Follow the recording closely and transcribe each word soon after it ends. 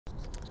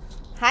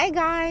Hi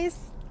guys!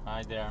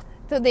 Hi there.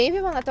 Today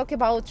we want to talk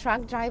about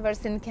truck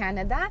drivers in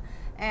Canada,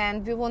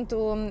 and we want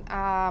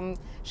to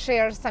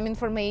share some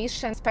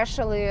information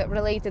especially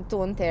related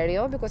to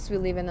Ontario because we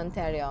live in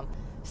Ontario.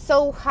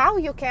 So how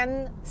you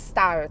can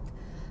start?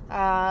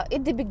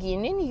 At the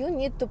beginning you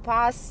need to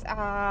pass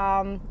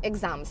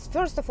exams.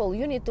 First of all,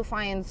 you need to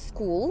find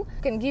school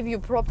can give you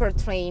proper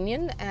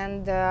training,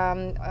 and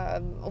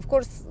of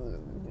course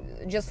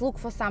just look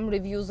for some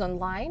reviews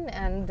online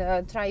and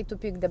try to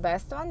pick the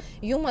best one.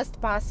 You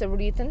must pass a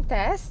written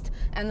test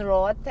and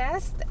road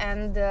test,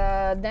 and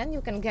then you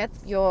can get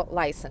your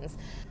license.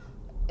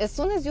 As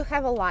soon as you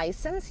have a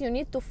license, you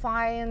need to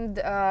find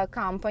a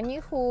company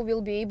who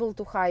will be able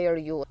to hire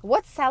you.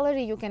 What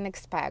salary you can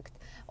expect?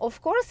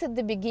 Of course, at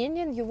the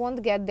beginning, you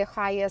won't get the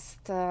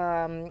highest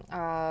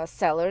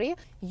salary.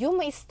 You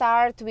may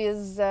start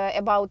with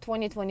about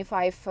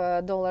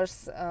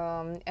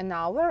 $20–25 an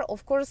hour.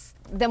 Of course,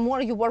 the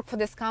more you work for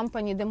this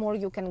company, the more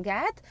you can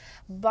get.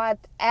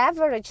 But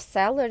average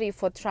salary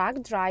for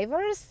truck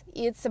drivers,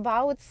 it's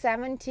about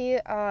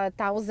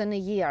 $70,000 a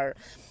year.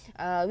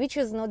 Which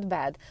is not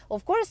bad.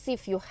 Of course,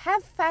 if you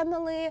have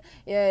family,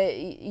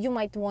 you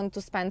might want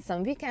to spend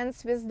some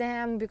weekends with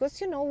them, because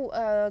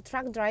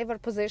truck driver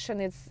position,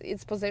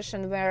 it's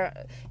position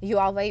where you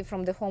are away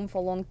from the home for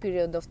a long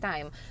period of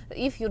time.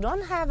 If you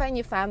don't have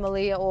any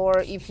family, or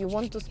if you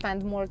want to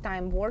spend more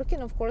time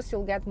working, of course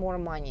you'll get more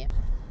money.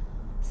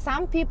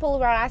 Some people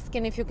were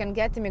asking if you can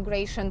get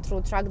immigration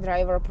through truck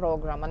driver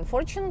program.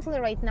 Unfortunately,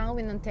 right now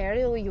in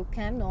Ontario, you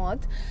cannot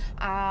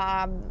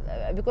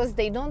because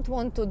they don't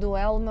want to do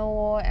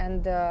ELMO,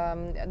 and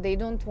they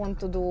don't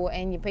want to do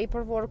any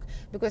paperwork,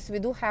 because we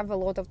do have a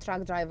lot of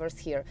truck drivers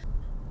here.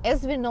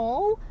 As we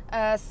know,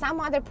 some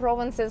other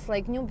provinces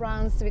like New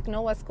Brunswick,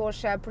 Nova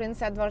Scotia,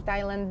 Prince Edward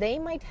Island, they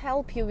might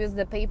help you with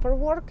the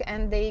paperwork,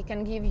 and they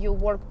can give you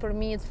work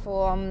permit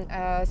for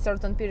a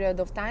certain period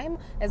of time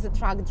as a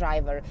truck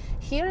driver.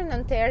 Here in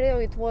Ontario,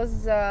 it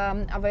was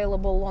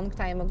available a long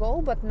time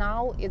ago, but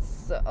now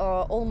it's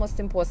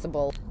almost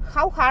impossible.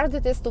 How hard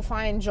it is to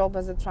find a job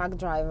as a truck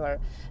driver?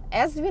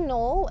 As we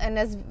know, and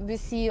as we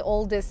see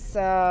all these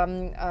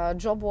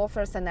job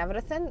offers and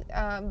everything,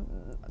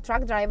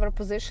 truck driver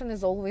position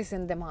is always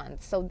in demand,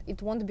 so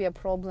it won't be a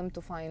problem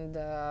to find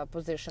a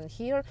position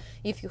here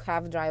if you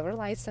have driver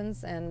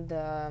license and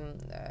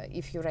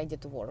if you're ready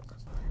to work.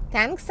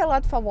 Thanks a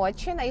lot for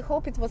watching. I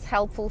hope it was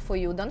helpful for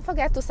you. Don't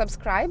forget to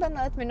subscribe and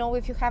let me know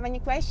if you have any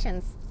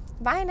questions.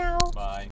 Bye now. Bye.